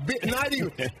a bit. Not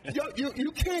even.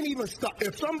 You can't even stop.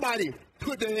 If somebody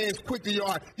put their hands quick to your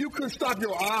eye, you couldn't stop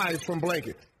your eyes from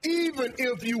blinking. Even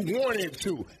if you wanted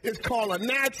to. It's called a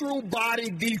natural body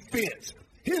defense.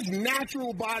 His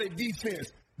natural body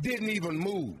defense didn't even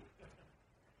move.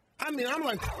 I mean, I'm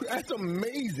like, that's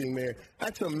amazing, man.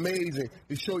 That's amazing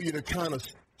to show you the kind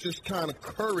of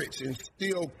courage and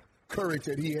still courage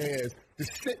that he has to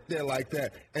sit there like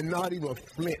that and not even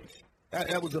flinch.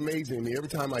 That was amazing to me every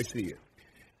time I see it.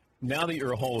 Now that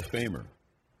you're a Hall of Famer,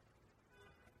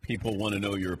 people want to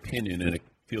know your opinion, and it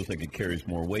feels like it carries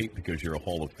more weight because you're a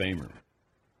Hall of Famer.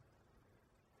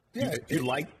 Yeah,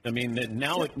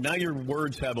 now your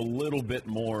words have a little bit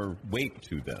more weight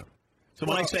to them. So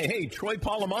when I say, "Hey, Troy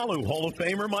Polamalu, Hall of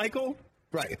Famer, Michael,"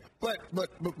 right? But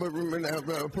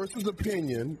remember, a person's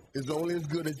opinion is only as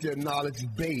good as their knowledge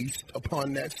based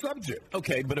upon that subject.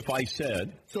 Okay, but if I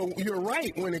said, so you're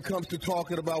right when it comes to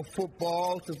talking about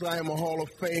football. Since I am a Hall of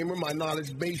Famer, my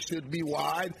knowledge base should be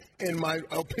wide, and my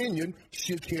opinion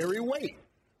should carry weight.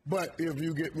 But if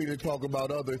you get me to talk about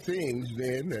other things,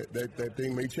 then that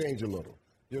thing may change a little.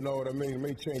 You know what I mean? It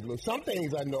may change a little. Some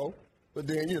things I know, but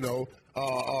then,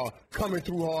 coming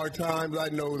through hard times, I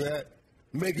know that.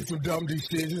 Making some dumb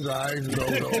decisions, I know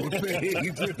those things.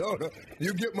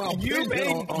 You get my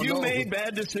opinion you made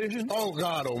bad decisions? Oh,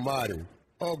 God almighty.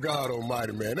 Oh, God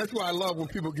almighty, man. That's why I love when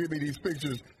people give me these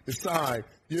pictures to sign,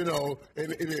 and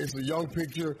it's a young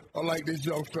picture. I like this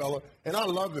young fella, and I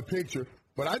love the picture.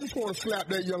 But I just want to slap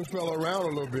that young fella around a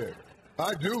little bit.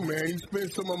 I do, man. He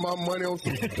spent some of my money on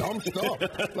some dumb stuff.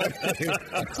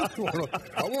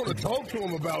 I want to talk to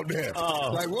him about that.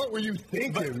 What were you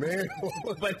thinking, man?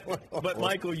 But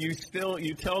Michael, you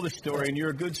tell the story, and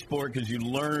you're a good sport because you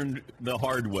learned the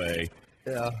hard way.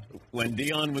 Yeah. When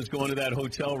Dion was going to that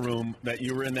hotel room, that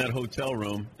you were in that hotel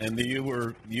room, and you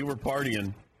were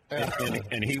partying,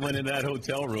 and he went in that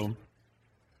hotel room.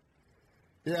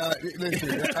 Yeah,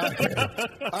 listen.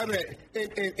 I mean,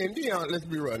 and Dion, let's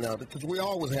be real now, because we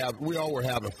all were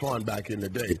having fun back in the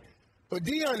day. But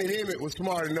Dion and Emmett was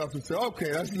smart enough to say,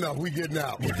 "Okay, that's enough. We getting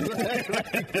out."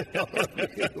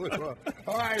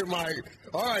 All right, Mike.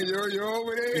 All right, you're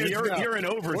over there. You're in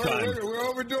overtime. We're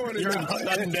overdoing it. You're now. in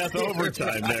sudden death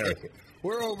overtime there.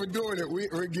 We're overdoing it.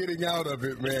 We're getting out of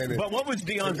it, man. But what was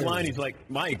Dion's line? He's like,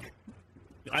 "Mike,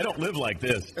 I don't live like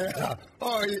this." Yeah.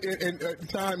 Oh, and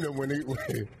time when he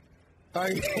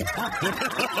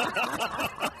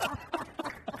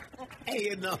hey,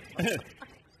 enough.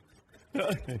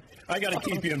 I got to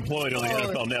keep you employed on the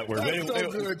NFL Network. That's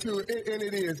so good, too. And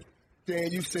it is.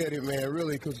 Dan, you said it, man,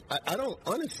 really, because I don't,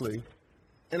 honestly,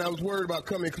 and I was worried about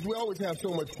coming because we always have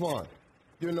so much fun.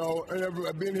 And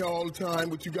I've been here all the time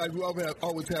with you guys. We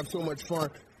always have so much fun.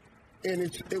 And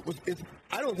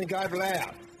I don't think I've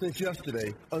laughed since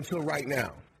yesterday until right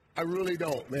now. I really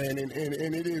don't, man. And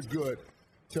it is good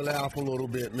to laugh a little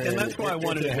bit, man. And that's why I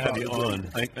wanted to have you on.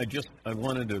 I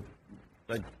wanted to.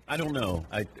 I don't know.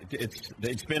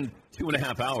 It's been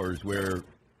 2.5 hours where,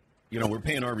 we're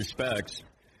paying our respects.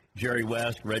 Jerry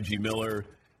West, Reggie Miller,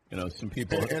 some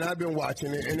people. And I've been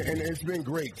watching it, and it's been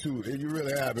great too. You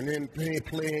really have. And then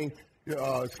playing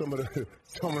some of the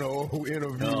old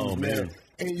interviews, oh, man.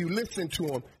 And you listen to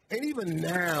him, and even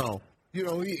now,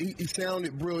 he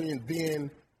sounded brilliant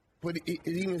then, but it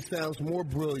even sounds more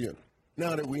brilliant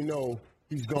now that we know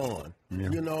he's gone. Yeah.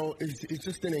 It's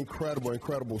just an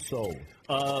incredible soul.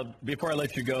 Before I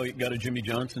let you go, you got a Jimmy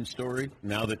Johnson story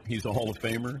now that he's a Hall of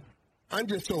Famer? I'm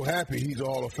just so happy he's a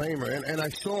Hall of Famer. And I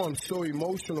saw him so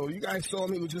emotional. You guys saw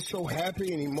him. He was just so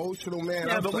happy and emotional, man.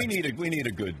 Yeah, but we need a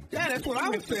good. Yeah, that's what I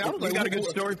would say. I was like, got a good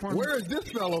story for him? Where is this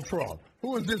fellow from?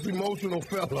 Who is this emotional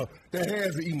fella that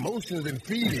has emotions and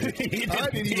feelings? I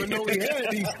didn't even know he had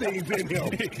these things in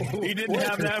him. He didn't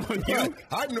have that with you?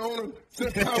 I've known him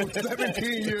since I was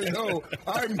 17 years old.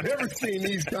 I've never seen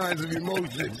these kinds of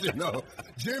emotions,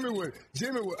 Jimmy would,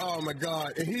 oh, my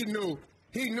God. And he knew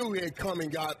he had come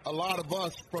and got a lot of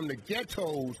us from the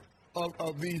ghettos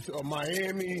of these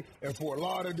Miami and Fort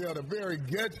Lauderdale, the very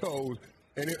ghettos.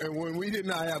 And when we did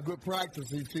not have good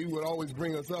practices, he would always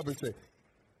bring us up and say,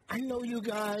 "I know you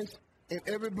guys and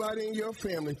everybody in your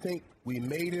family think we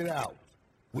made it out.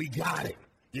 We got it.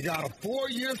 You got a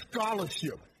 4-year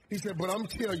scholarship." He said, "But I'm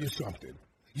telling you something.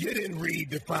 You didn't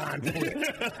read the fine print.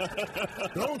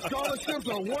 Those scholarships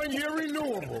are 1-year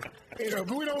renewable. And if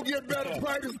we don't get better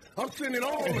practice, I'm sending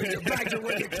all of you back to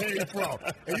where you came from."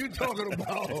 And you talking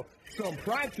about some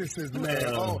practices, man.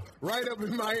 Oh, right up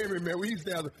in Miami, man. We used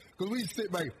to have, because we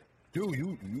sit back, dude,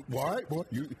 you what? Boy,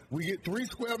 we get 3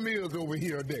 square meals over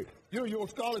here a day. You're on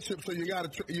scholarship, so you got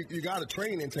a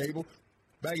training table.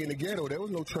 Back in the ghetto, there was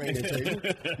no training table.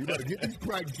 You better get these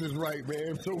practices right,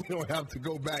 man, so we don't have to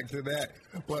go back to that.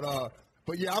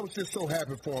 But yeah, I was just so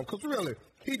happy for him because really,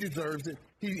 he deserves it.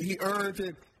 He earned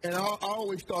it. And I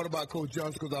always thought about Coach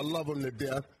Johnson because I love him to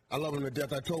death.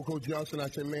 I told Coach Johnson, I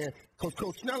said, man, because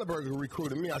Coach Snellenberger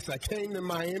recruited me. I said, I came to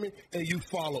Miami and you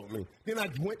followed me. Then I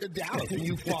went to Dallas and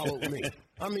you followed me.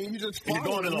 I mean, you just And follow you're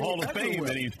going to the me Hall of Fame,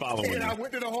 everywhere. and he's following And you. I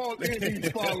went to the Hall, and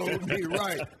he's following me,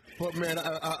 right. But, man,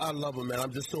 I love him, man.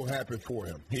 I'm just so happy for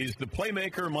him. He's the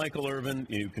playmaker, Michael Irvin.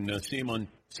 You can see him on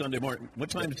Sunday morning. What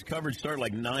time does coverage start?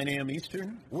 Like 9 a.m.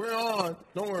 Eastern? We're on.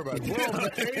 Don't worry about it. We're on for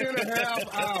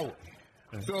 8.5 hours.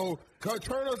 So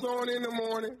turn us on in the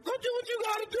morning. Go do what you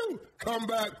got to do. Come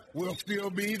back. We'll still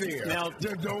be there. Now,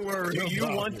 just don't worry. Do you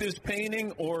about want it. this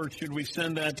painting, or should we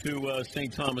send that to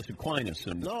St. Thomas Aquinas?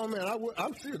 No, man.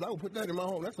 I'm serious. I would put that in my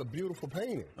home. That's a beautiful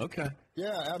painting. Okay.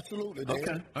 Yeah, absolutely, Dan.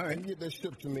 Okay, all right. You can get that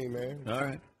shipped to me, man. All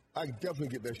right. I can definitely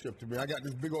get that shipped to me. I got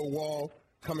this big old wall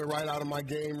coming right out of my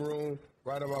game room,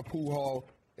 right out of my pool hall,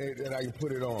 and I can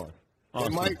put it on.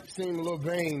 Awesome. It might seem a little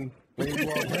vain when you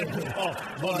walk in.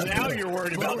 Well, now you're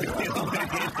worried about the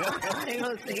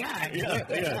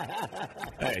yeah.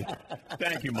 Hey,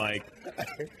 thank you, Mike.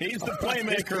 He's the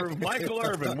playmaker, Michael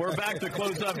Irvin. We're back to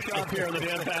close up shop here on the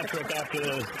Dan Patrick after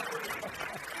this.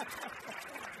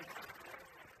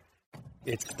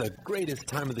 It's the greatest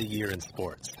time of the year in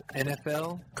sports.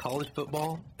 NFL, college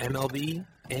football, MLB,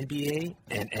 NBA,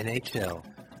 and NHL.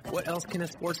 What else can a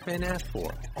sports fan ask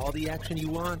for? All the action you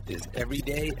want is every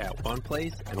day at one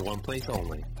place and one place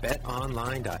only.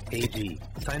 BetOnline.ag.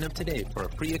 Sign up today for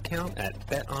a free account at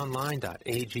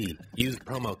BetOnline.ag. Use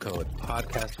promo code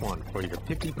PODCAST1 for your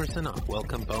 50% off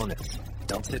welcome bonus.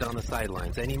 Don't sit on the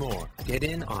sidelines anymore. Get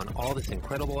in on all this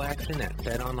incredible action at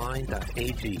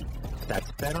BetOnline.ag.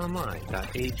 That's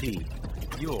BetOnline.ag.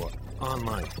 Your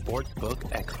online sportsbook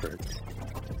experts.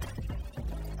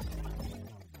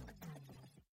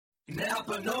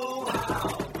 Napa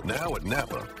know-how. Now at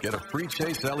Napa, get a free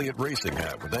Chase Elliott racing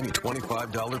hat with any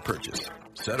 $25 purchase.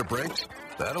 Set of brakes?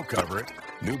 That'll cover it.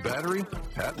 New battery?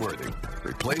 Hat worthy.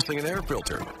 Replacing an air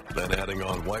filter? Then adding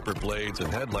on wiper blades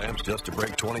and headlamps just to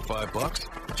break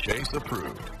 $25? Chase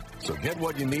approved. So get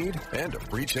what you need and a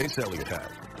free Chase Elliott hat.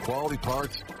 Quality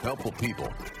parts, helpful people.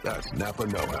 That's Napa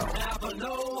know-how. Napa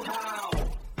know-how.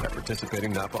 At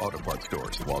participating Napa Auto Parts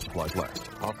stores while supplies last.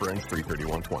 Offer ends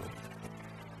 3/31/20.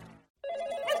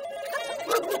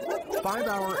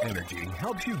 5-Hour Energy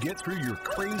helps you get through your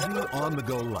crazy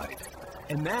on-the-go life.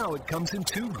 And now it comes in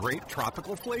 2 great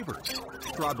tropical flavors,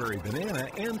 strawberry banana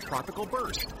and tropical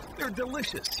burst. They're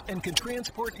delicious and can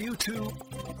transport you to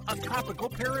a tropical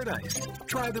paradise.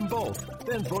 Try them both,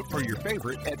 then vote for your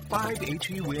favorite at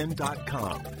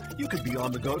 5hewin.com. You could be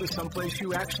on the go to someplace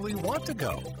you actually want to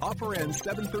go. Offer ends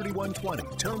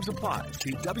 7/31/20. Terms apply.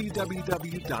 See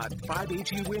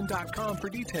www.5hewin.com for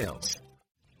details.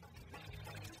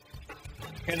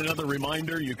 And another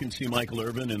reminder, you can see Michael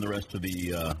Irvin and the rest of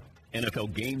the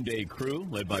NFL Game Day crew,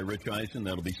 led by Rich Eisen.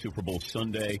 That'll be Super Bowl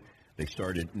Sunday. They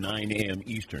start at 9 a.m.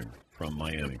 Eastern from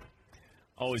Miami.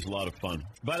 Always a lot of fun.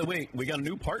 By the way, we got a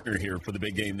new partner here for the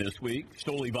big game this week,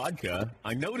 Stoli Vodka.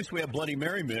 I noticed we have Bloody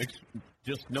Mary mix,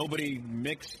 just nobody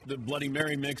mixed the Bloody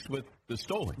Mary mix with the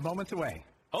Stoli. Moments away.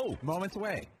 Oh. Moments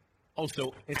away. Oh,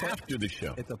 so it's after the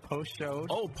show. It's a post-show.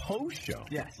 Oh, post-show.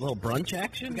 Yes. A little brunch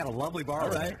action? We got a lovely bar All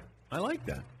over right. there. I like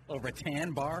that. Over a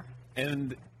tan bar.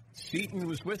 And Seton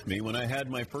was with me when I had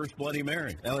my first Bloody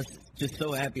Mary. I was just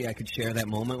so happy I could share that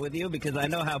moment with you because I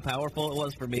know how powerful it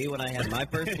was for me when I had my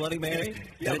first Bloody Mary.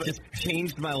 Yeah, and it just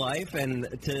changed my life, and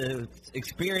to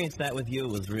experience that with you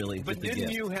was really But just a didn't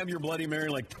gift. you have your Bloody Mary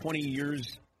like 20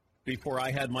 years before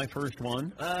I had my first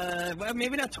one? Well,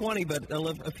 maybe not 20, but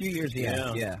a few years,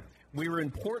 yeah. We were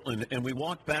in Portland, and we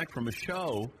walked back from a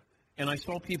show, and I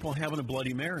saw people having a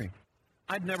Bloody Mary.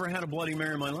 I'd never had a Bloody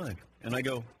Mary in my life. And I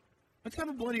go, let's have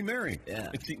a Bloody Mary. Yeah.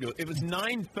 And Seton goes, it was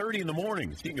 9:30 in the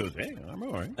morning. Seton goes, hey, I'm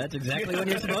all right. That's exactly when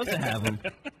you're supposed to have them.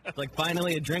 It's like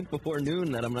finally a drink before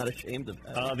noon that I'm not ashamed of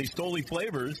having. The Stoli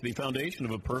flavors, the foundation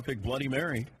of a perfect Bloody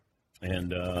Mary.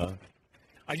 And I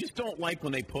just don't like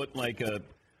when they put like a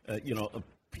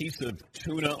piece of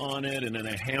tuna on it and then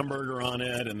a hamburger on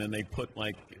it and then they put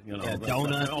like,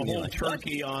 donut, a whole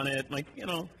turkey on it. Like,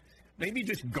 maybe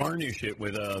just garnish it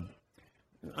with a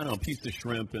piece of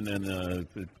shrimp and then the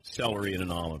celery and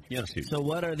an olive. Yes, Steve. So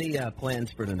what are the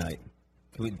plans for tonight?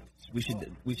 We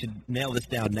should nail this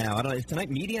down now. I don't know. Is tonight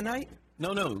media night?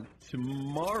 No.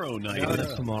 Tomorrow night. No,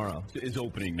 it's tomorrow. Is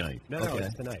opening night. No,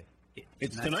 it's tonight.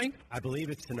 It's tonight? I believe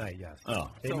it's tonight, yes. Oh.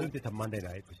 They moved it to Monday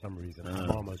night for some reason.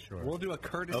 I'm almost sure. We'll do a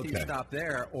courtesy stop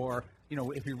there, or,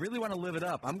 if you really want to live it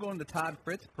up, I'm going to Todd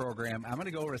Fritz program. I'm going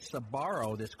to go over to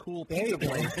Sbarro, this cool pizza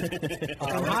place. And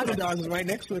Haagen Dazs is right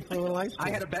next to it for a little ice cream.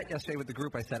 I had a bet yesterday with the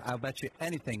group. I said, I'll bet you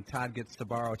anything Todd gets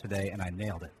Sbarro today, and I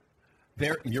nailed it.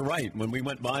 You're right. When we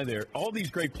went by there, all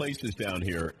these great places down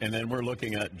here, and then we're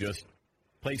looking at just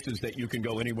places that you can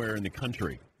go anywhere in the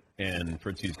country. and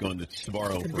Fritzy's going to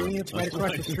Sbarro. Convenience, right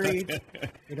across the street.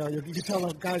 You know, you can tell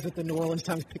the guys at the New Orleans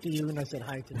Times Picayune I said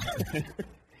hi to them.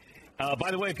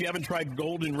 By the way, if you haven't tried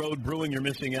Golden Road Brewing, you're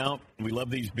missing out. We love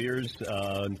these beers.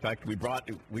 In fact, we brought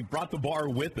the bar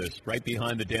with us right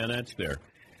behind the Danettes there.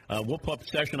 Whoop Up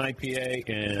Session IPA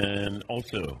and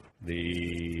also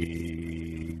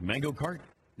the Mango Cart.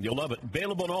 You'll love it.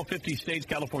 Available in all 50 states.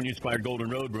 California-inspired Golden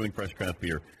Road Brewing fresh craft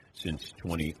beer since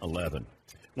 2011. I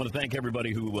want to thank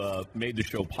everybody who made the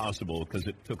show possible because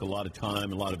it took a lot of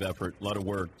time, a lot of effort, a lot of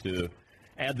work to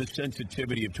add the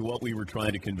sensitivity to what we were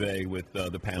trying to convey with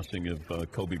the passing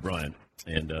of Kobe Bryant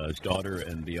and his daughter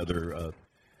and the other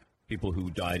people who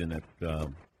died in that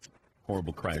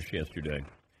horrible crash yesterday. Do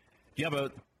you have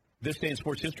a This Day in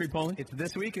Sports History, Paulie? It's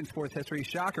This Week in Sports History.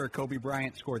 Shocker, Kobe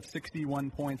Bryant scored 61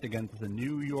 points against the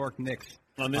New York Knicks.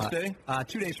 On this day?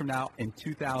 2 days from now in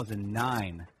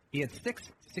 2009. He had 6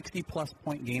 60-plus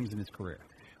point games in his career.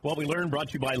 What we learned brought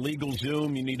to you by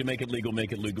LegalZoom. You need to make it legal.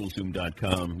 Make it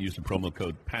LegalZoom.com. Use the promo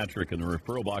code Patrick in the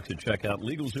referral box at checkout.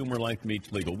 LegalZoom, where life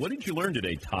meets legal. What did you learn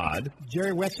today, Todd?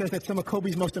 Jerry West says that some of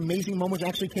Kobe's most amazing moments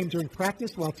actually came during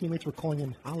practice while teammates were calling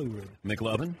him Hollywood.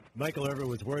 McLovin? Michael Irvin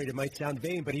was worried it might sound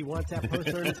vain, but he wants that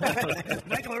poster in his house.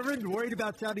 Michael Irvin worried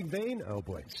about sounding vain? Oh,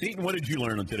 boy. Seton, what did you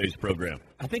learn on today's program?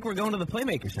 I think we're going to the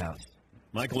Playmaker's house.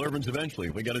 Michael Irvin's eventually.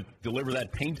 We got to deliver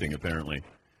that painting, apparently.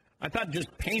 I thought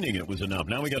just painting it was enough.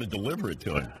 Now we got to deliver it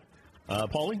to him.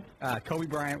 Paulie? Kobe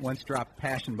Bryant once dropped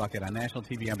Passion Bucket on national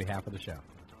TV on behalf of the show.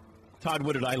 Todd,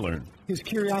 what did I learn? His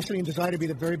curiosity and desire to be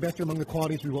the very best are among the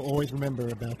qualities we will always remember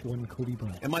about one Kobe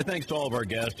Bryant. And my thanks to all of our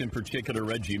guests, in particular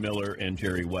Reggie Miller and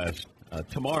Jerry West.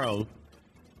 Tomorrow,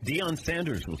 Deion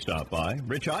Sanders will stop by.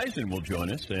 Rich Eisen will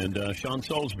join us, and Sean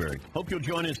Salisbury. Hope you'll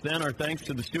join us then. Our thanks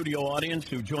to the studio audience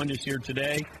who joined us here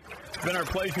today. It's been our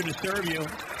pleasure to serve you.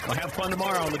 We'll have fun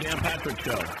tomorrow on the Dan Patrick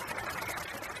Show.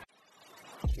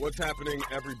 What's happening,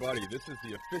 everybody? This is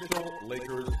the official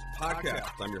Lakers podcast.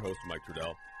 I'm your host, Mike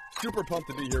Trudell. Super pumped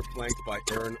to be here, flanked by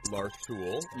Aaron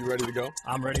Larstool. You ready to go?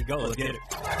 I'm ready to go. Let's get it.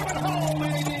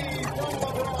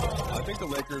 I think the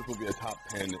Lakers will be a top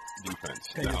 10 defense.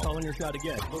 Okay, you're calling your shot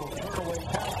again.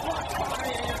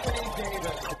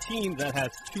 A team that has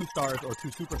 2 stars or 2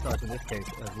 superstars in this case,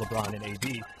 as LeBron and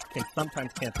AD, can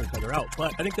sometimes cancel each other out.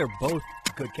 But I think they're both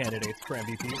good candidates for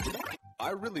MVP.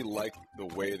 I really like the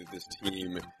way that this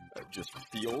team just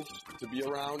feels to be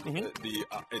around.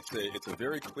 It's a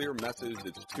very clear message.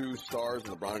 It's 2 stars,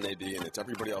 LeBron and AD, and it's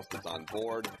everybody else that's on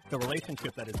board. The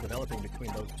relationship that is developing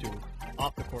between those two,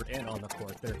 off the court and on the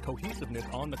court, their cohesiveness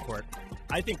on the court,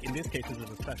 I think in this case this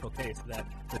is a special case that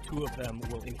the two of them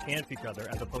will enhance each other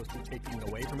as opposed to taking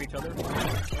away from each other.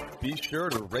 Be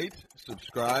sure to rate,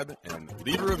 subscribe, and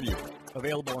leave a review.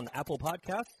 Available on Apple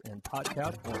Podcasts and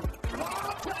Podcast One.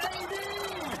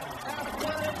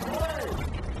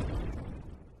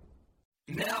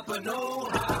 Napa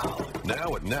know-how.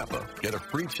 Now at Napa, get a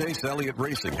free Chase Elliott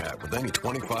racing hat with any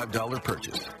 $25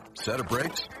 purchase. Set of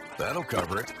brakes? That'll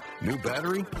cover it. New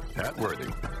battery? Hat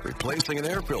worthy. Replacing an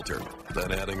air filter?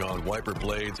 Then adding on wiper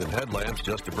blades and headlamps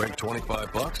just to break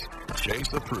 $25?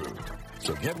 Chase approved.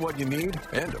 So get what you need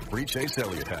and a free Chase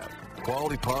Elliott hat.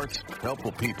 Quality parts,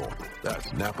 helpful people.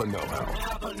 That's Napa know-how.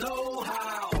 Napa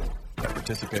know-how. At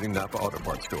participating Napa Auto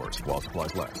Parts stores while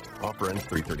supplies last. Offer ends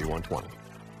 3/31/20.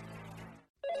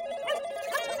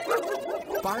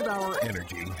 5-Hour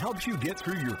Energy helps you get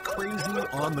through your crazy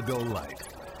on-the-go life.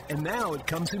 And now it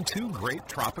comes in 2 great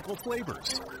tropical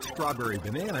flavors, Strawberry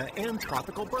Banana and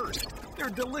Tropical Burst.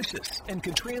 They're delicious and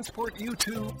can transport you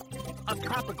to a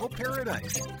tropical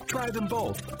paradise. Try them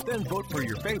both, then vote for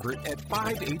your favorite at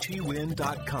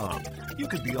 5hewin.com. You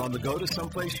could be on the go to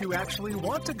someplace you actually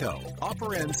want to go.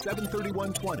 Offer ends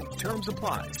 7/31/20. Terms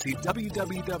apply. See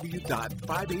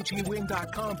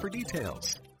www.5hewin.com for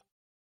details.